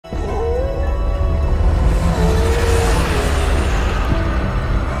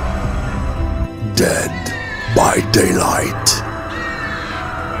daylight.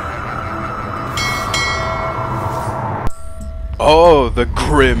 Oh, the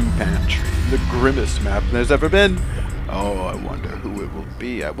grim pantry. The grimmest map there's ever been. Oh, I wonder who it will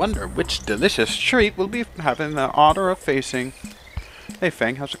be. I wonder which delicious treat will be having the honor of facing. Hey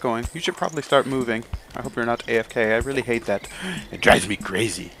Fang, how's it going? You should probably start moving. I hope you're not AFK. I really hate that. It drives me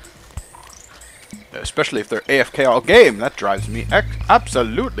crazy. Especially if they're AFK all game. That drives me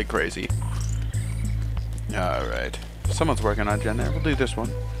absolutely crazy. Alright. Someone's working on Gen there. We'll do this one.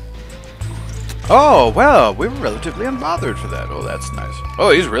 Oh, well, we were relatively unbothered for that. Oh, that's nice.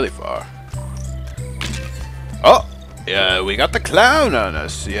 Oh, he's really far. Oh, yeah, we got the clown on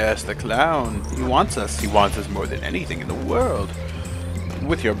us. Yes, the clown. He wants us. He wants us more than anything in the world.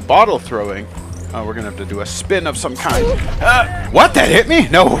 With your bottle throwing. Oh, we're going to have to do a spin of some kind. What? That hit me?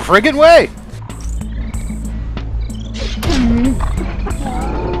 No friggin' way.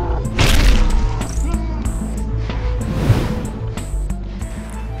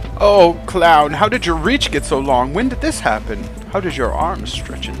 Oh, clown, how did your reach get so long? When did this happen? How did your arms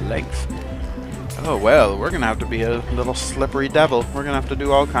stretch in length? Oh, well, we're going to have to be a little slippery devil. We're going to have to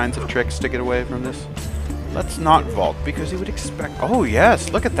do all kinds of tricks to get away from this. Let's not vault, because he would expect... Oh, yes,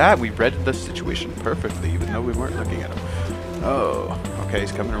 look at that. We read the situation perfectly, even though we weren't looking at him. Oh, okay,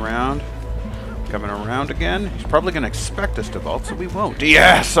 he's coming around. Coming around again. He's probably going to expect us to vault, so we won't.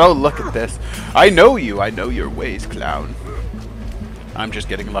 Yes, oh, look at this. I know you. I know your ways, clown. I'm just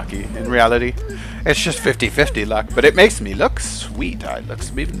getting lucky. In reality, it's just 50-50 luck, but it makes me look sweet.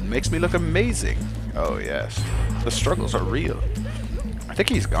 It makes me look amazing. Oh, yes. The struggles are real. I think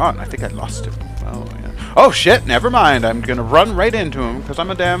he's gone. I think I lost him. Oh, yeah. Oh, shit. Never mind. I'm going to run right into him because I'm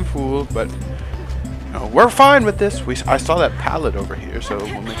a damn fool, but no, we're fine with this. I saw that pallet over here, so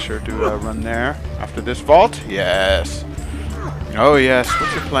we'll make sure to run there after this vault. Yes. Oh, yes.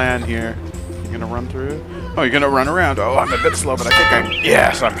 What's your plan here? You going to run through? Oh, you're going to run around. Oh, I'm a bit slow, but I think I'm...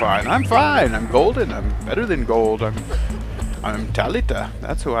 Yes, I'm fine. I'm fine. I'm golden. I'm better than gold. I'm Thalita.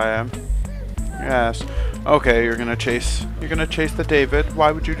 That's who I am. Yes. Okay, you're going to chase the David.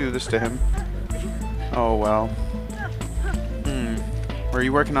 Why would you do this to him? Oh, well. Were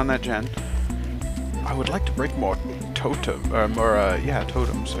you working on that, Jen? I would like to break more totems.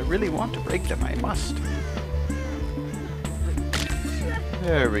 I really want to break them. I must.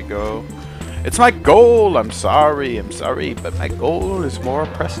 There we go. It's my goal! I'm sorry, but my goal is more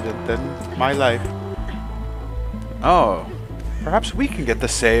precedent than my life. Oh, perhaps we can get the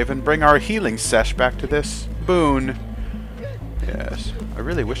save and bring our healing sesh back to this boon. Yes, I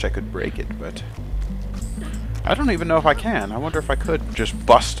really wish I could break it, but I don't even know if I can. I wonder if I could just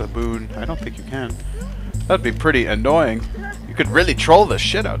bust a boon. I don't think you can. That'd be pretty annoying. You could really troll the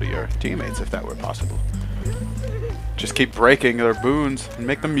shit out of your teammates if that were possible. Just keep breaking their boons and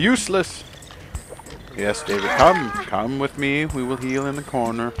make them useless. Yes, David, come with me. We will heal in the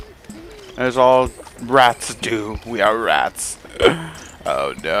corner. As all rats do. We are rats.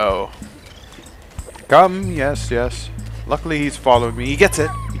 Oh, no. Come, yes. Luckily, he's following me. He gets it.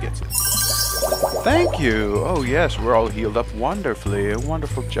 Thank you. Oh, yes, we're all healed up wonderfully. A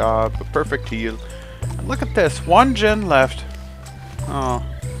wonderful job. A perfect heal. And look at this. 1 gen left. Oh.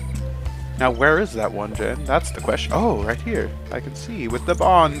 Now, where is that 1 gen? That's the question. Oh, right here. I can see with the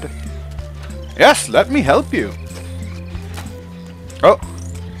bond. Yes, let me help you. Oh,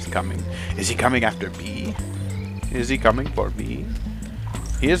 he's coming. Is he coming after me? Is he coming for me?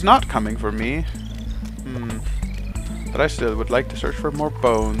 He is not coming for me. But I still would like to search for more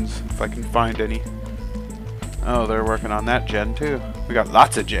bones, if I can find any. Oh, they're working on that gen too. We got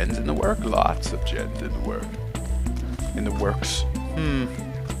lots of gens in the work. Lots of gens in the work. In the works.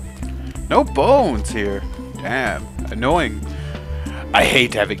 No bones here. Damn, annoying. I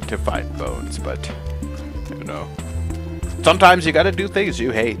hate having to find bones, but you know, sometimes you gotta do things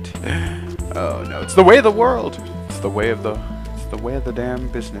you hate. Oh no, it's the way of the world. It's the way of the damn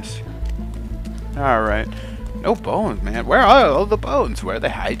business. All right, no bones, man. Where are all the bones? Where are they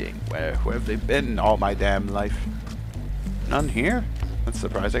hiding? Where have they been all my damn life? None here. That's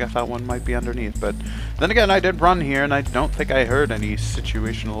surprising. I thought one might be underneath, but then again, I did run here, and I don't think I heard any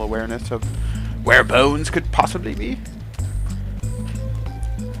situational awareness of where bones could possibly be.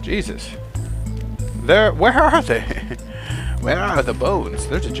 Jesus. Where are they? Where are the bones?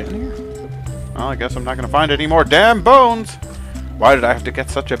 There's a gen here? Well, I guess I'm not going to find any more damn bones. Why did I have to get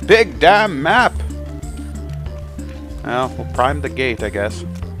such a big damn map? Well, we'll prime the gate, I guess.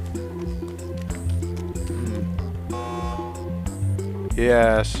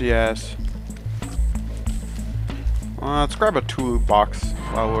 Yes. Let's grab a toolbox.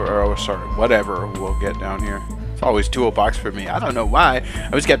 Whatever we'll get down here. It's always toolbox for me. I don't know why. I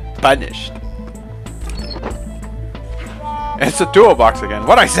always get punished. It's a toolbox again.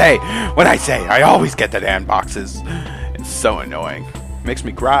 What'd I say? What'd I say? I always get the damn boxes. It's so annoying. Makes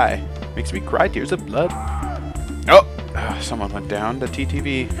me cry. Makes me cry tears of blood. Oh, someone went down. The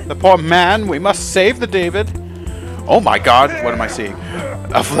TTV. The poor man. We must save the David. Oh my god. What am I seeing?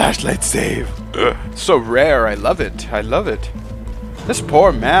 A flashlight save. So rare. I love it. I love it. This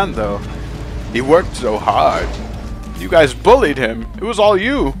poor man, though. He worked so hard. You guys bullied him. It was all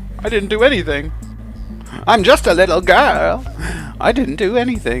you. I didn't do anything. I'm just a little girl. I didn't do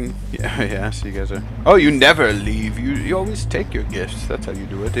anything. Yeah, so you guys are... Oh, you never leave. You always take your gifts. That's how you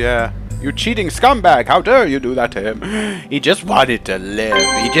do it, yeah. You cheating scumbag. How dare you do that to him? He just wanted to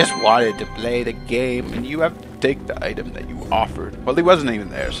live. He just wanted to play the game. And you have to take the item that you offered. Well, he wasn't even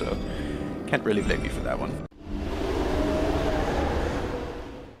there, so... Can't really blame you for that one.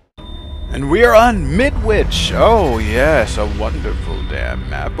 And we are on Midwich. Oh, yes. A wonderful damn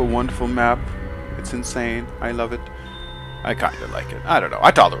map. A wonderful map. It's insane. I love it. I kind of like it. I don't know. I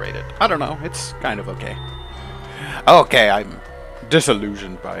tolerate it. I don't know. It's kind of okay. Okay, I'm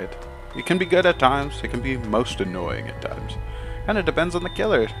disillusioned by it. It can be good at times. It can be most annoying at times. And it depends on the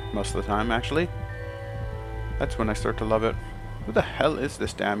killer most of the time, actually. That's when I start to love it. Who the hell is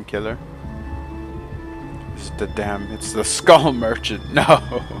this damn killer? It's the skull merchant.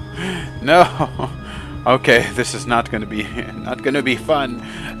 No. No. Okay, this is not gonna be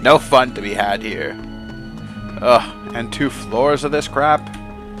fun. No fun to be had here. Ugh, and 2 floors of this crap?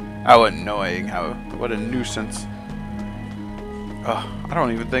 How annoying, what a nuisance. Ugh, I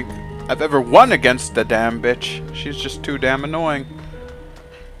don't even think I've ever won against the damn bitch. She's just too damn annoying.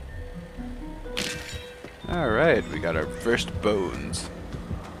 Alright, we got our first bones.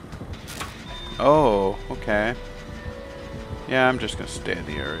 Oh, okay. Yeah, I'm just gonna stay in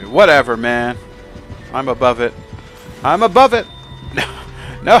the area. Whatever, man. I'm above it. I'm above it!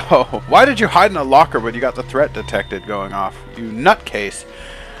 No! Why did you hide in a locker when you got the threat detected going off? You nutcase.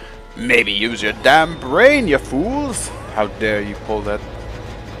 Maybe use your damn brain, you fools! How dare you pull that...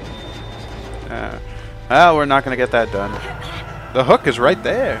 well, we're not gonna get that done. The hook is right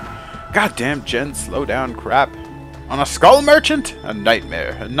there. Goddamn Jen, slow down crap. On a skull merchant? A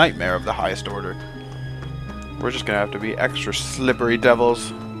nightmare. A nightmare of the highest order. We're just gonna have to be extra slippery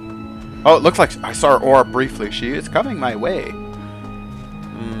devils. Oh, it looks like I saw her aura briefly. She is coming my way.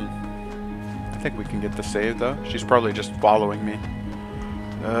 I think we can get the save, though. She's probably just following me.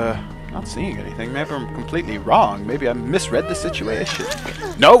 Not seeing anything. Maybe I'm completely wrong. Maybe I misread the situation.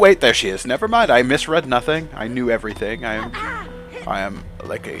 No, wait, there she is. Never mind. I misread nothing. I knew everything. I am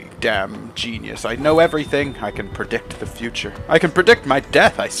like a damn genius. I know everything. I can predict the future. I can predict my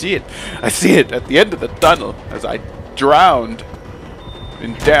death. I see it. I see it at the end of the tunnel as I drowned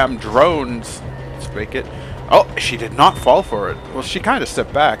in damn drones. Let's break it. Oh, she did not fall for it. Well, she kind of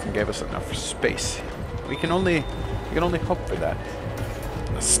stepped back and gave us enough space. We can only hope for that.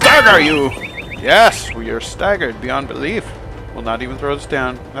 Stagger you! Yes, we are staggered beyond belief. Will not even throw us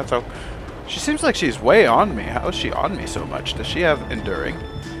down. That's how. She seems like she's way on me. How is she on me so much? Does she have enduring?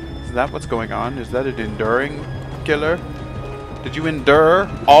 Is that what's going on? Is that an enduring killer? Did you endure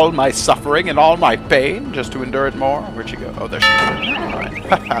all my suffering and all my pain just to endure it more? Where'd she go? Oh, there she is.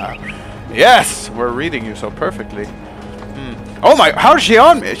 Fine. Yes! We're reading you so perfectly. Oh my, how is she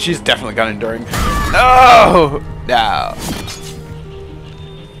on me? She's definitely got enduring. No! No.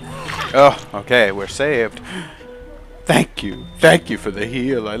 Oh, okay, we're saved. Thank you. Thank you for the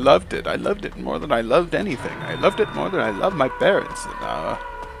heal. I loved it. I loved it more than I loved anything. I loved it more than I loved my parents. And,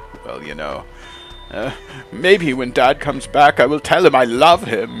 well, you know, maybe when Dad comes back, I will tell him I love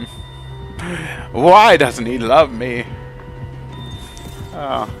him. Why doesn't he love me?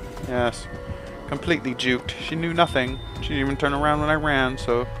 Oh, yes. Completely juked. She knew nothing. She didn't even turn around when I ran,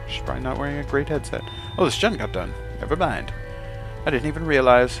 so she's probably not wearing a great headset. Oh, this gen got done. Never mind. I didn't even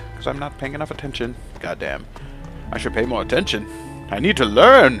realize, because I'm not paying enough attention. Goddamn. I should pay more attention. I need to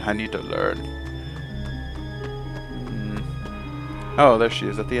learn. I need to learn. Oh, there she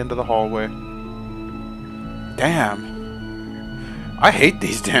is at the end of the hallway. Damn. I hate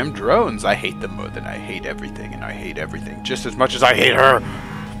these damn drones. I hate them more than I hate everything, and I hate everything just as much as I hate her.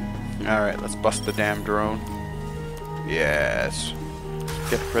 Alright, let's bust the damn drone. Yes.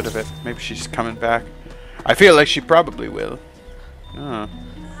 Get rid of it. Maybe she's coming back. I feel like she probably will. Oh.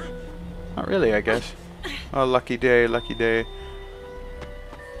 Not really, I guess. Oh, lucky day, lucky day.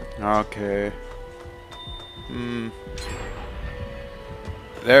 Okay.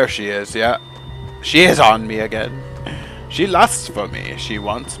 There she is, yeah. She is on me again. She lusts for me. She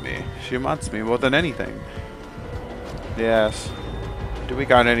wants me. She wants me more than anything. Yes. Do we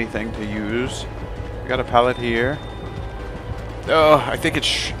got anything to use? We got a pallet here. Oh, I think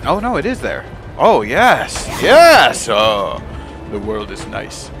it's... oh, no, it is there. Oh, yes. Yes! Oh. The world is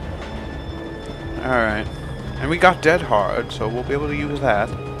nice. Alright. And we got Dead Hard, so we'll be able to use that.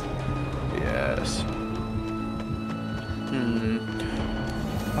 Yes.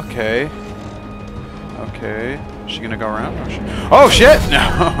 Okay. Okay. Is she gonna go around? Oh shit!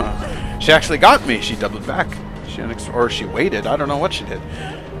 No! She actually got me. She doubled back. Or she waited. I don't know what she did.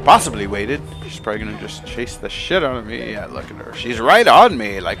 Possibly waited. She's probably gonna just chase the shit out of me. Yeah, look at her. She's right on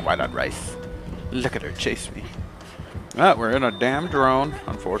me, like White on Rice. Look at her chase me. Ah, we're in a damn drone.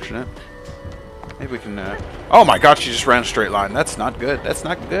 Unfortunate. Maybe we can, oh my god, she just ran a straight line. That's not good. That's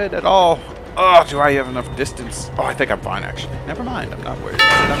not good at all. Oh, do I have enough distance? Oh, I think I'm fine, actually. Never mind. I'm not worried.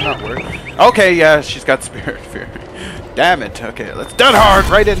 I'm not worried. Okay, yeah, she's got Spirit Fury. Damn it. Okay, let's Dead Hard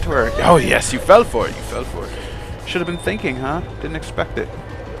right into her. Oh, yes, you fell for it. You fell for it. Should have been thinking, huh? Didn't expect it.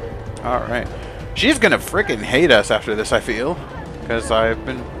 Alright. She's gonna freaking hate us after this, I feel. Because I've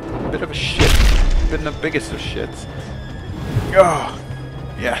been a bit of a shit. Been the biggest of shits. Oh,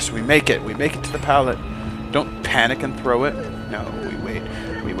 yes, we make it. We make it to the pallet. Don't panic and throw it. No, we wait.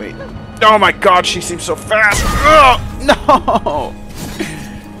 We wait. Oh my god, she seems so fast. Oh, no!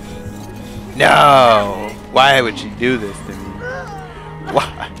 No! Why would she do this to me?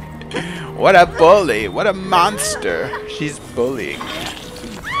 Why? What a bully. What a monster. She's bullying me.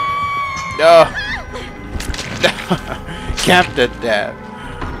 No. Camped to death.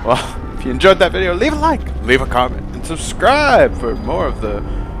 Well, if you enjoyed that video, leave a like, leave a comment, and subscribe for more of the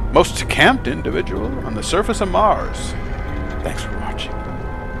most camped individual on the surface of Mars. Thanks for watching.